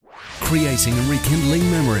creating and rekindling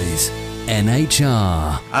memories.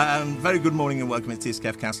 NHR. Very good morning and welcome. It is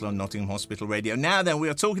Kev Castle on Nottingham Hospital Radio. Now then, we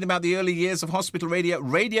are talking about the early years of hospital radio,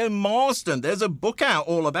 Radio Marsden. There's a book out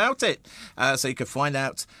all about it, so you can find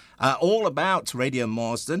out all about Radio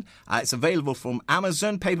Marsden. It's available from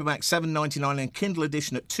Amazon, paperback $7.99 and Kindle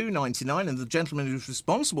edition at $2.99. And the gentleman who's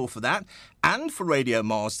responsible for that and for Radio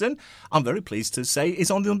Marsden, I'm very pleased to say,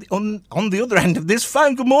 is on the other end of this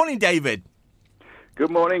phone. Good morning, David. Good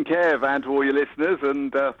morning, Kev, and to all your listeners,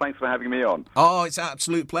 and thanks for having me on. Oh, it's an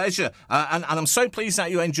absolute pleasure. And I'm so pleased that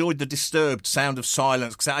you enjoyed the Disturbed Sound of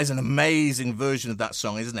Silence, because that is an amazing version of that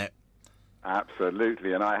song, isn't it?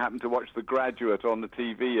 Absolutely, and I happened to watch The Graduate on the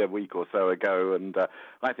TV a week or so ago, and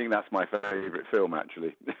I think that's my favourite film,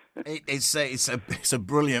 actually. It's a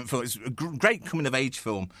brilliant film. It's a great coming-of-age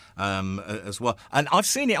film as well. And I've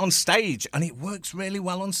seen it on stage, and it works really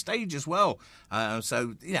well on stage as well.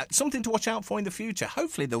 So, yeah, something to watch out for in the future.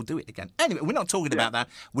 Hopefully they'll do it again. Anyway, we're not talking about that.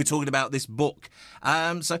 We're talking about this book.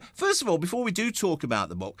 So, first of all, before we do talk about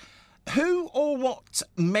the book, who or what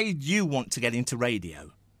made you want to get into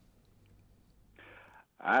radio?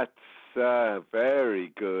 That's a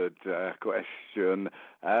very good question.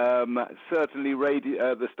 Certainly,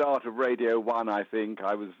 the start of Radio 1, I think.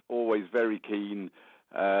 I was always very keen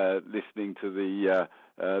listening to the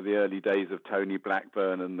early days of Tony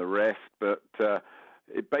Blackburn and the rest, but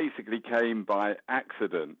it basically came by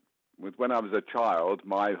accident. When I was a child,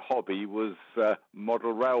 my hobby was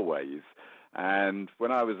model railways. And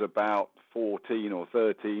when I was about 14 or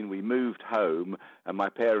 13, we moved home, and my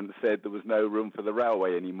parents said there was no room for the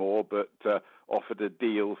railway anymore, but offered a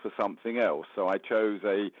deal for something else. So I chose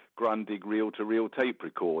a Grundig reel-to-reel tape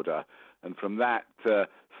recorder, and from that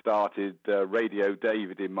started Radio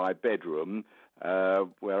David in my bedroom,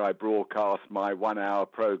 where I broadcast my 1-hour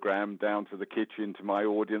programme down to the kitchen to my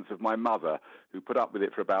audience of my mother, who put up with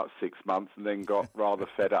it for about 6 months and then got rather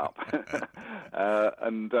fed up.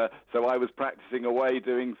 So I was practising away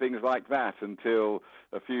doing things like that until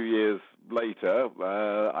a few years later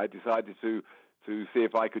I decided to see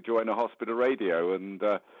if I could join a hospital radio, and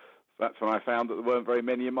that's when I found that there weren't very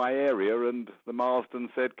many in my area, and the Marsden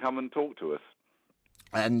said, come and talk to us.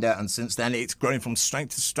 And since then, it's grown from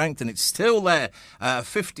strength to strength, and it's still there.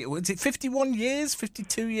 51 years,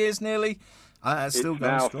 52 years nearly? Still it's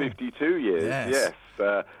now strong. 52 years, yes.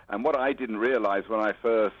 And what I didn't realise when they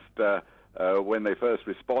first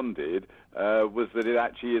responded was that it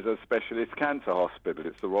actually is a specialist cancer hospital.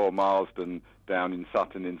 It's the Royal Marsden down in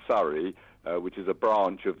Sutton in Surrey, which is a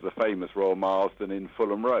branch of the famous Royal Marsden in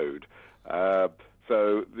Fulham Road.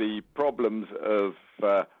 So the problems of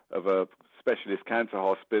a specialist cancer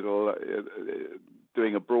hospital,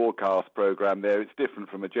 doing a broadcast programme there, it's different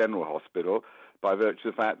from a general hospital by virtue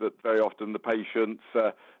of the fact that very often the patients,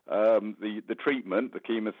 the treatment, the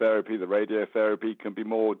chemotherapy, the radiotherapy can be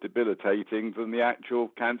more debilitating than the actual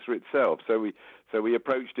cancer itself. So we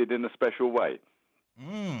approached it in a special way.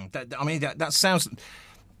 That sounds...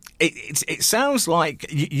 It sounds like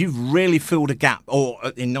you've really filled a gap, or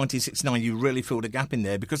in 1969 you really filled a gap in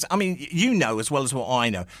there, because, I mean, you know as well as what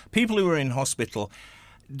I know, people who are in hospital,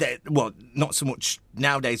 well, not so much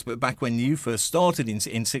nowadays, but back when you first started in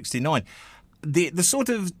 69, the sort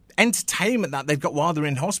of entertainment that they've got while they're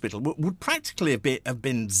in hospital would practically have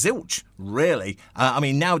been zilch, really. I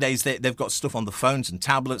mean, nowadays they've got stuff on the phones and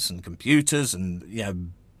tablets and computers and, you know,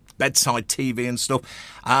 bedside TV and stuff,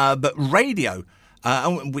 but radio...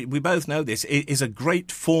 and we both know this, is a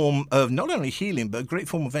great form of not only healing, but a great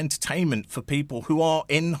form of entertainment for people who are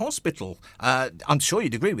in hospital. I'm sure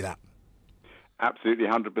you'd agree with that. Absolutely,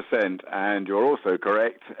 100%. And you're also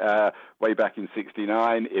correct. Way back in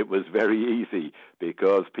 69, it was very easy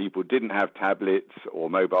because people didn't have tablets or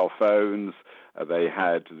mobile phones. They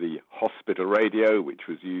had the hospital radio, which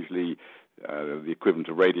was usually the equivalent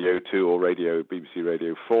of Radio 2 or BBC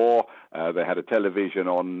Radio 4. They had a television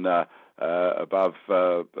on... above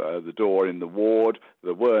the door in the ward.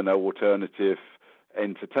 There were no alternative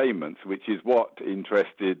entertainments, which is what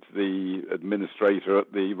interested the administrator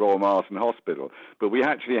at the Royal Marsden Hospital. But we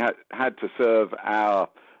actually had to serve our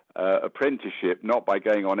apprenticeship not by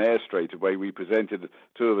going on air straight away.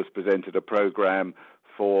 Two of us presented a programme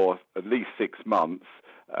for at least 6 months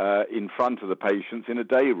in front of the patients in a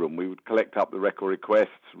day room. We would collect up the record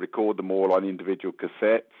requests, record them all on individual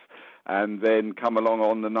cassettes, and then come along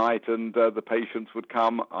on the night, and the patients would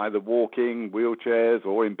come either walking, wheelchairs,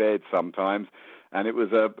 or in bed sometimes. And it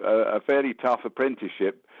was a fairly tough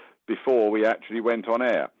apprenticeship before we actually went on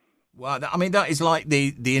air. Well, I mean, that is like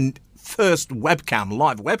the first live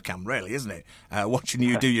webcam, really, isn't it? Watching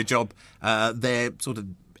you do your job there, sort of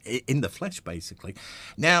in the flesh, basically.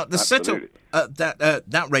 Now, the Absolutely. setup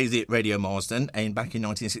that Radio Marsden back in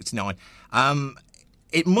 1969,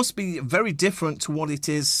 it must be very different to what it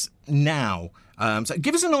is now. So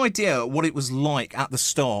give us an idea what it was like at the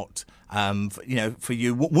start. For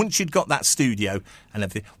you, once you'd got that studio and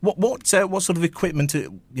everything, what sort of equipment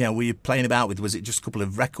were you playing about with? Was it just a couple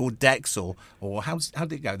of record decks, or how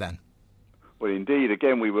did it go then? Well, indeed,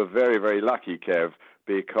 again, we were very, very lucky, Kev,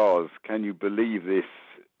 because can you believe this?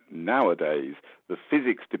 Nowadays, the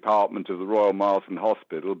physics department of the Royal Marsden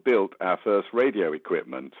Hospital built our first radio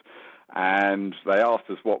equipment, and they asked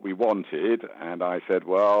us what we wanted, and I said,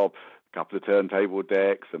 well, a couple of turntable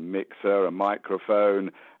decks, a mixer, a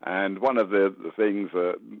microphone, and one of the things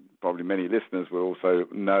that probably many listeners will also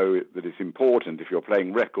know that is important if you're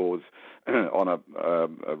playing records on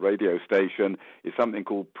a radio station is something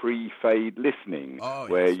called pre-fade listening,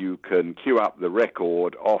 where you can queue up the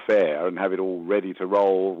record off air and have it all ready to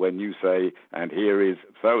roll when you say, and here is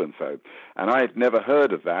so-and-so. And I had never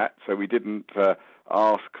heard of that, so we didn't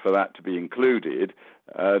ask for that to be included.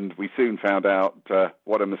 And we soon found out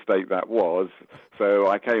what a mistake that was. So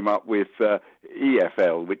I came up with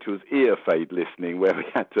EFL, which was ear fade listening, where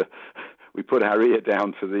we put our ear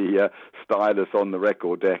down to the stylus on the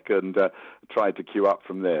record deck and tried to queue up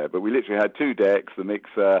from there. But we literally had two decks, the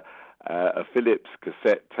mixer, a Philips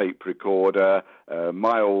cassette tape recorder,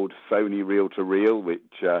 my old Sony reel-to-reel,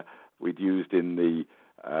 which we'd used in the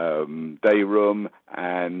day room,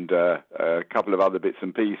 and a couple of other bits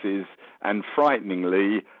and pieces, and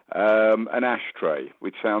frighteningly an ashtray,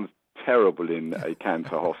 which sounds terrible in a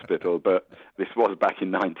cancer hospital, but this was back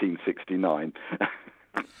in 1969.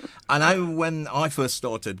 I know when I first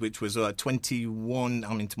started, which was 21,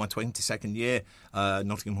 I'm into my 22nd year,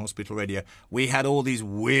 Nottingham Hospital Radio, we had all these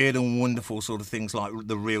weird and wonderful sort of things like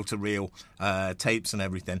the reel-to-reel tapes and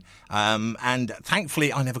everything. And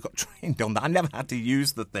thankfully, I never got trained on that. I never had to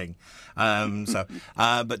use the thing.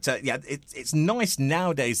 It's nice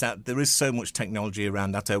nowadays that there is so much technology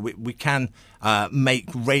around that. We can make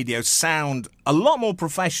radio sound a lot more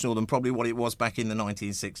professional than probably what it was back in the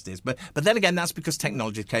 1960s. But then again, that's because technology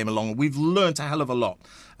came along. We've learned a hell of a lot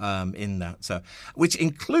in that, which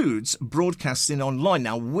includes broadcasting online.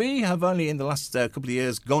 Now, we have only in the last couple of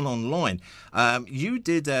years gone online. You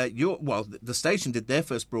did the station did their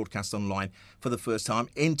first broadcast online for the first time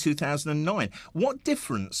in 2009. What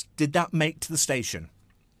difference did that make to the station?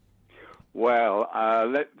 Well,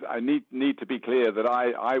 I need to be clear that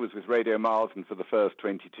I was with Radio Marsden for the first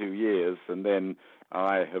 22 years, and then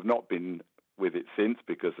I have not been with it since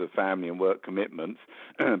because of family and work commitments.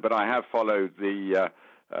 But I have followed the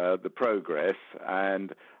progress,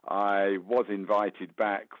 and I was invited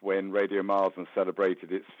back when Radio Marsden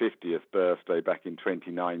celebrated its 50th birthday back in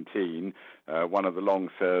 2019. One of the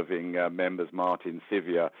long-serving members, Martin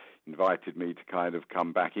Sivia, invited me to kind of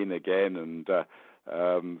come back in again, and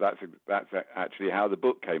that's actually how the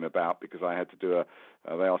book came about, because I had to do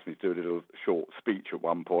they asked me to do a little short speech at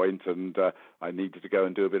one point, and I needed to go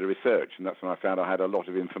and do a bit of research, and that's when I found I had a lot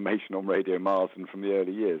of information on Radio Marsden from the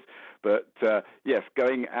early years. But yes,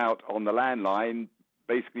 going out on the landline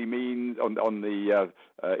basically means on the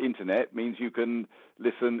internet means you can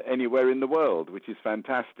listen anywhere in the world, which is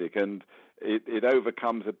fantastic, and it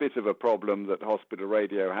overcomes a bit of a problem that hospital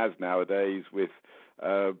radio has nowadays with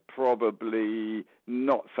probably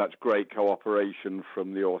not such great cooperation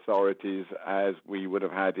from the authorities as we would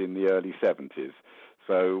have had in the early 70s.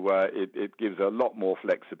 So it gives a lot more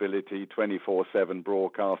flexibility, 24/7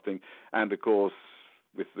 broadcasting, and of course,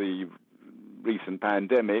 with the recent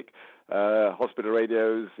pandemic, hospital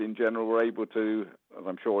radios in general were able to, as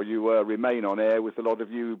I'm sure you were, remain on air with a lot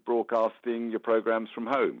of you broadcasting your programs from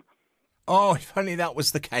home. Oh, if only that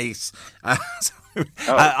was the case.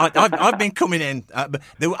 I've been coming in. But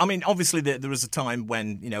obviously there was a time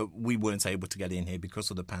when we weren't able to get in here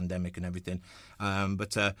because of the pandemic and everything.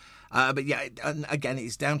 But yeah, and again,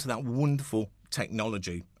 it's down to that wonderful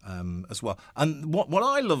technology as well. And what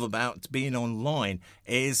I love about being online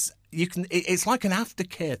is it's like an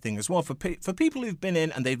aftercare thing as well for people who've been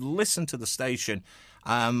in and they've listened to the station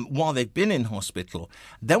while they've been in hospital.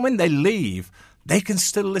 Then when they leave, they can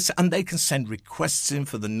still listen, and they can send requests in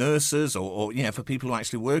for the nurses or for people who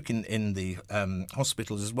actually work in the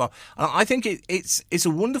hospitals as well. And I think it's a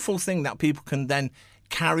wonderful thing that people can then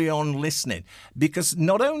carry on listening, because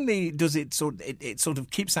not only does it sort of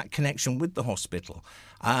keeps that connection with the hospital,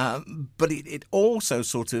 but it also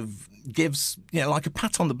sort of gives like a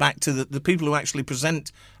pat on the back to the people who actually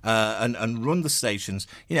present and run the stations,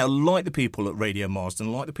 like the people at Radio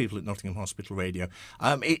Marsden, like the people at Nottingham Hospital Radio.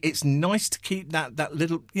 It's nice to keep that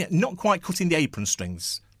little, not quite cutting the apron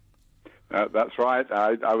strings. That's right.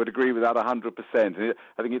 I would agree with that 100%.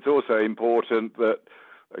 I think it's also important that,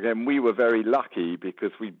 again, we were very lucky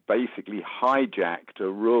because we basically hijacked a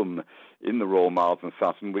room in the Royal Marsden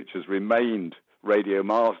Sutton, which has remained Radio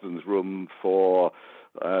Marsden's room for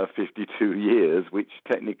 52 years, which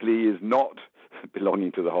technically is not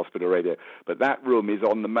belonging to the hospital radio. But that room is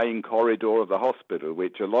on the main corridor of the hospital,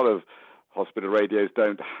 which a lot of hospital radios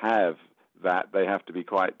don't have. That they have to be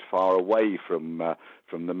quite far away from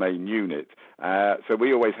the main unit. So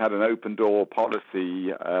we always had an open door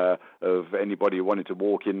policy of anybody who wanted to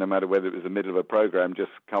walk in, no matter whether it was the middle of a program, just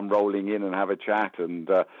come rolling in and have a chat, and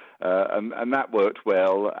that worked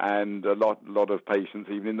well. And a lot of patients,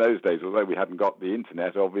 even in those days, although we hadn't got the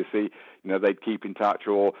internet, obviously, they'd keep in touch,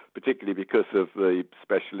 or particularly because of the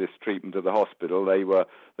specialist treatment of the hospital,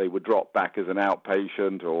 they would drop back as an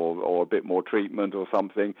outpatient or a bit more treatment or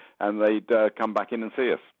something, and they'd come back in and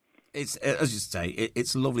see us. It's, as you say,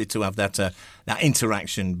 it's lovely to have that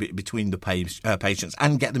interaction between the patients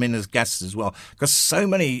and get them in as guests as well, because so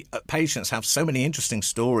many patients have so many interesting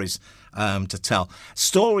stories to tell,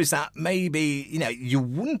 stories that maybe you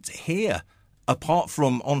wouldn't hear apart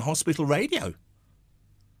from on hospital radio.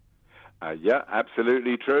 Yeah,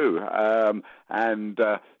 absolutely true.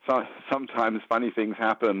 Sometimes funny things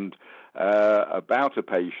happened about a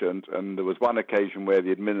patient, and there was one occasion where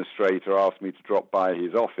the administrator asked me to drop by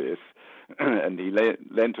his office, and he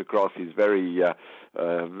leant across his very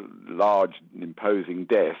large, imposing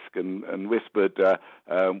desk and whispered,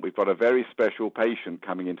 "We've got a very special patient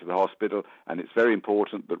coming into the hospital, and it's very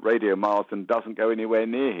important that Radio Marsden doesn't go anywhere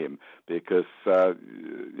near him because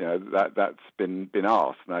that's been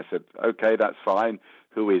asked." And I said, "Okay, that's fine.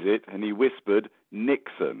 Who is it?" And he whispered,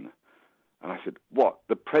 "Nixon." And I said, "What?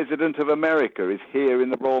 The President of America is here in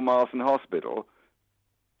the Royal Marsden Hospital?"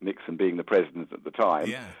 Nixon being the president at the time.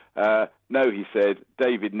 Yeah. No, he said,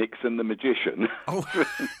 "David Nixon, the magician." Oh.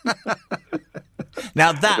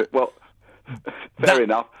 Now that... Said, well, fair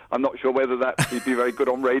enough. I'm not sure whether he'd be very good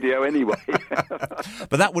on radio anyway.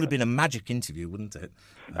 But that would have been a magic interview, wouldn't it?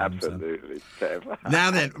 Absolutely.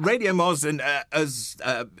 Now then, Radio Marsden,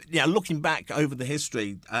 looking back over the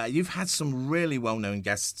history, you've had some really well-known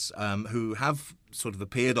guests who have sort of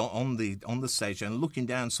appeared on the stage, and looking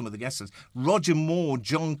down some of the guests, Roger Moore,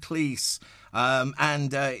 John Cleese,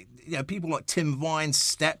 and people like Tim Vine,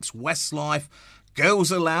 Steps, Westlife,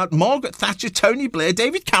 Girls Aloud, Margaret Thatcher, Tony Blair,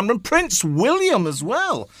 David Cameron, Prince William as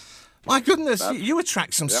well. My goodness, you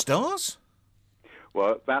attract some stars.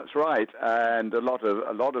 Well, that's right, and a lot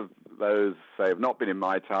of those have not been in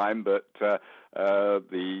my time, but the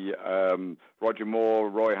Roger Moore,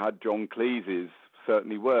 Roy Hudd, John Cleese's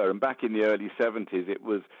certainly were. And back in the early 70s, it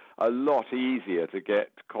was a lot easier to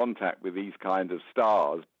get contact with these kind of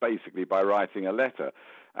stars, basically by writing a letter,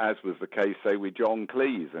 as was the case, say, with John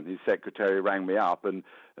Cleese. And his secretary rang me up and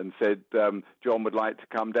said John would like to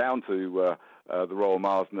come down to the Royal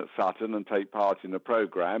Marsden at Sutton and take part in the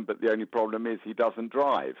programme, but the only problem is he doesn't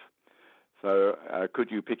drive. So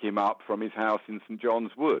could you pick him up from his house in St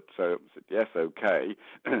John's Wood? So I said, yes, okay.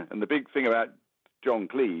 And the big thing about John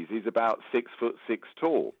Cleese, he's about 6'6"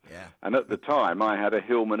 tall. Yeah. And at the time, I had a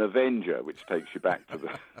Hillman Avenger, which takes you back to the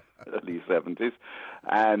early 70s.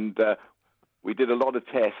 And we did a lot of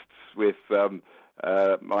tests with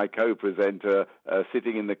my co-presenter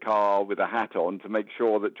sitting in the car with a hat on to make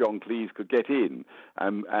sure that John Cleese could get in.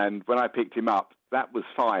 And when I picked him up, that was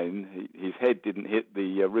fine. His head didn't hit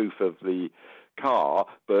the roof of the car,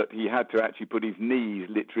 but he had to actually put his knees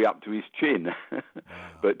literally up to his chin. Wow.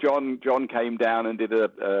 But John came down and did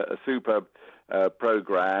a super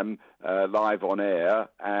program live on air,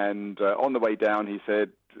 and on the way down he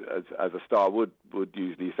said, as a star would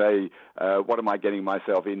usually say, what am I getting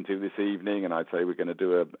myself into this evening? And I'd say, we're going to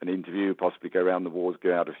do an interview, possibly go around the wards,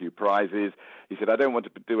 give out a few prizes. He said, I don't want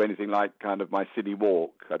to do anything like kind of my city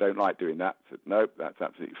walk. I don't like doing that. I said, nope, that's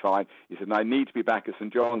absolutely fine. He said, and I need to be back at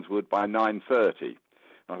St John's Wood by 9:30.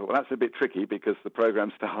 I thought, well, that's a bit tricky because the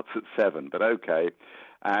programme starts at 7, but okay.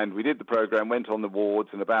 And we did the programme, went on the wards,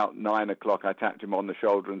 and about 9 o'clock I tapped him on the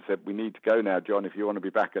shoulder and said, we need to go now, John, if you want to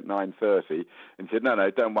be back at 9:30. And he said, no,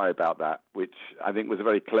 don't worry about that, which I think was a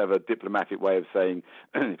very clever diplomatic way of saying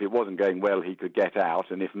if it wasn't going well, he could get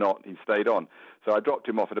out, and if not, he stayed on. So I dropped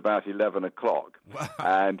him off at about 11 o'clock, wow.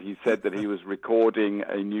 And he said that he was recording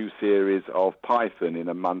a new series of Python in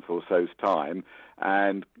a month or so's time,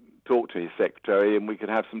 and talked to his secretary, and we could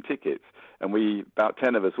have some tickets. And we, about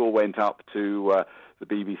 10 of us, all went up to the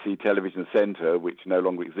BBC Television Centre, which no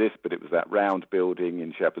longer exists, but it was that round building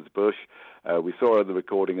in Shepherd's Bush. We saw the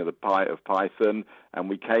recording of Python, and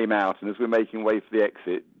we came out, and as we were making way for the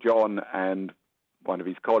exit, John and one of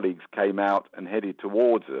his colleagues came out and headed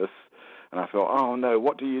towards us, And I thought, oh no,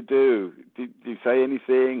 what do you do? Did you say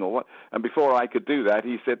anything or what? And before I could do that,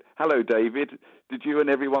 he said, hello, David. Did you and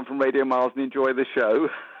everyone from Radio Marsden enjoy the show?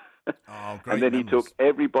 Oh, great. And then he took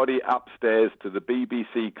everybody upstairs to the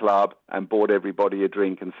BBC club and bought everybody a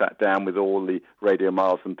drink and sat down with all the Radio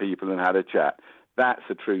Marsden people and had a chat. That's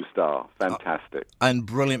a true star. Fantastic. And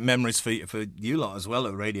brilliant memories for you lot as well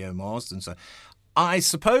at Radio Marsden. So I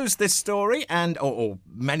suppose this story and or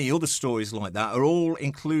many other stories like that are all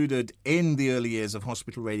included in the early years of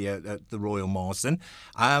hospital radio at the Royal Marsden.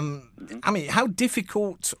 I mean, how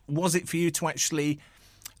difficult was it for you to actually,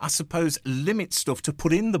 I suppose, limit stuff to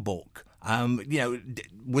put in the book?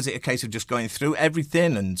 Was it a case of just going through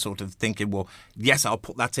everything and sort of thinking, well, yes, I'll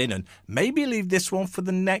put that in and maybe leave this one for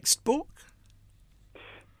the next book?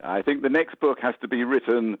 I think the next book has to be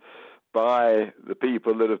written by the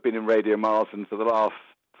people that have been in Radio Marsden for the last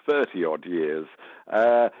 30-odd years.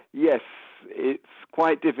 Yes, it's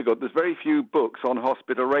quite difficult. There's very few books on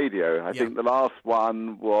hospital radio. I think the last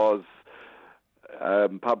one was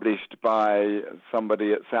published by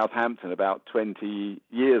somebody at Southampton about 20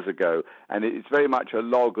 years ago, and it's very much a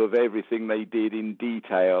log of everything they did in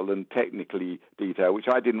detail and technically detail, which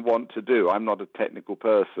I didn't want to do. I'm not a technical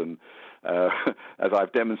person, as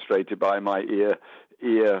I've demonstrated by my ear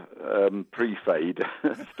pre-fade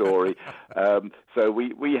story. So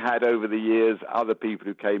we had over the years other people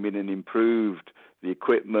who came in and improved the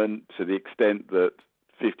equipment to the extent that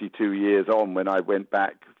 52 years on, when I went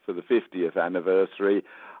back for the 50th anniversary,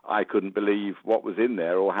 I couldn't believe what was in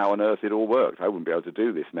there or how on earth it all worked. I wouldn't be able to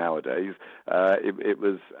do this nowadays. It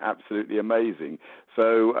was absolutely amazing.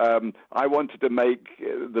 So I wanted to make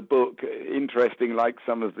the book interesting, like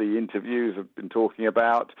some of the interviews I've been talking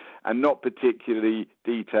about, and not particularly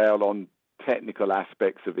detail on technical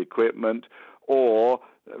aspects of equipment or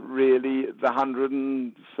really the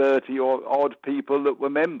 130 or odd people that were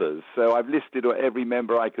members. So I've listed every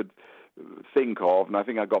member I could think of, and I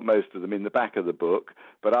think I got most of them in the back of the book.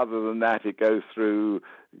 But other than that, it goes through,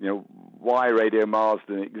 why Radio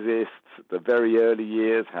Marsden exists, the very early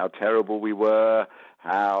years, how terrible we were,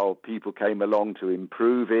 how people came along to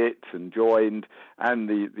improve it and joined, and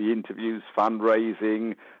the interviews,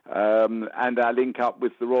 fundraising, and our link up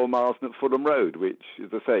with the Royal Marsden at Fulham Road, which,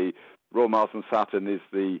 as I say, Royal Marsden Sutton is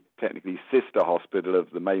the technically sister hospital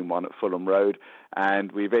of the main one at Fulham Road,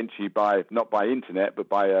 and we eventually, not by internet, but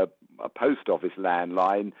by a post office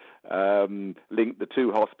landline, linked the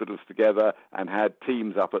two hospitals together and had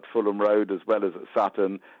teams up at Fulham Road as well as at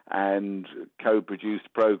Sutton and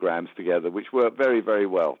co-produced programs together, which worked very, very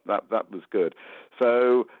well. That was good.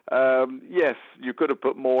 So, yes, you could have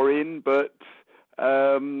put more in, but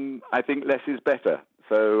I think less is better.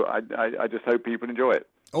 So I just hope people enjoy it.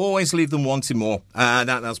 Always leave them wanting more.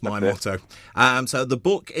 That's my motto. So the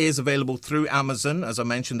book is available through Amazon. As I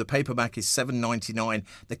mentioned, the paperback is $7.99.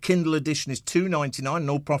 The Kindle edition is $2.99. And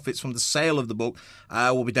all profits from the sale of the book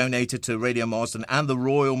will be donated to Radio Marsden and the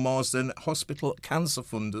Royal Marsden Hospital Cancer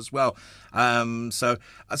Fund as well. So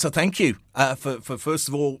thank you for first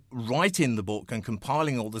of all writing the book and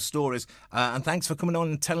compiling all the stories. And thanks for coming on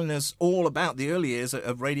and telling us all about the early years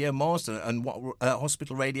of Radio Marsden and what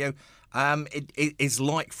hospital radio it is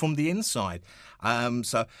like from the inside.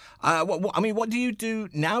 What do you do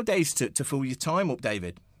nowadays to fill your time up,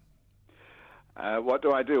 David? What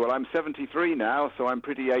do I do? Well, I'm 73 now, so I'm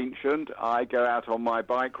pretty ancient. I go out on my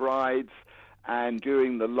bike rides, and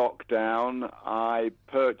during the lockdown, I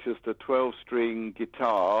purchased a 12-string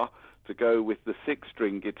guitar to go with the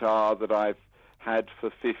 6-string guitar that I've had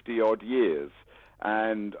for 50-odd years.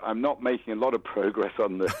 And I'm not making a lot of progress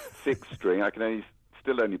on the 6-string. I can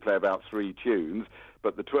still only play about 3 tunes,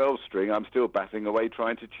 but the 12-string, I'm still batting away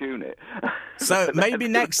trying to tune it. So maybe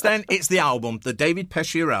next then it's the album, the David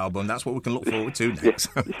Peschier album. That's what we can look forward to next.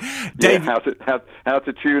 David... how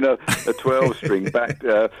to tune a 12-string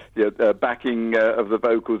backing of the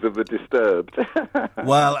vocals of the Disturbed.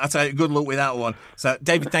 Well, I'll tell you, good luck with that one. So,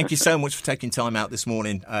 David, thank you so much for taking time out this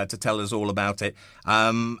morning to tell us all about it.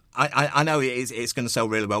 I know it's going to sell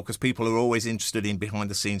really well because people are always interested in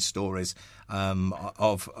behind-the-scenes stories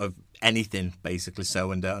of anything, basically.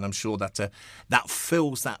 So, and I'm sure that that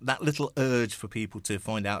fills that little urge for people to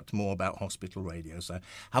find out more about hospital radio. So,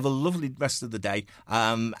 have a lovely rest of the day.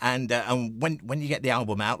 And when you get the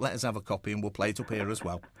album out, let us have a copy and we'll play it up here as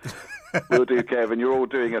well. Will do, Kev, and you're all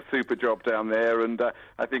doing a super job down there, and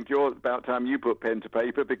I think you're about time you put pen to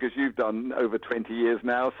paper because you've done over 20 years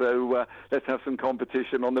now, so let's have some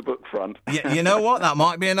competition on the book front. You know what? That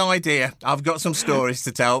might be an idea. I've got some stories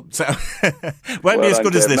to tell, so won't be as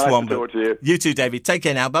good as this one. But you too, David. Take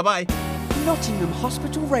care now. Bye-bye. Nottingham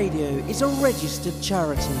Hospital Radio is a registered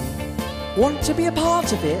charity. Want to be a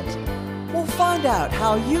part of it? Well, find out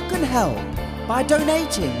how you can help by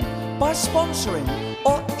donating, by sponsoring,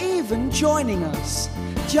 or even joining us.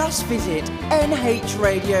 Just visit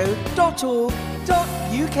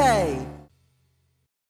nhradio.org.uk.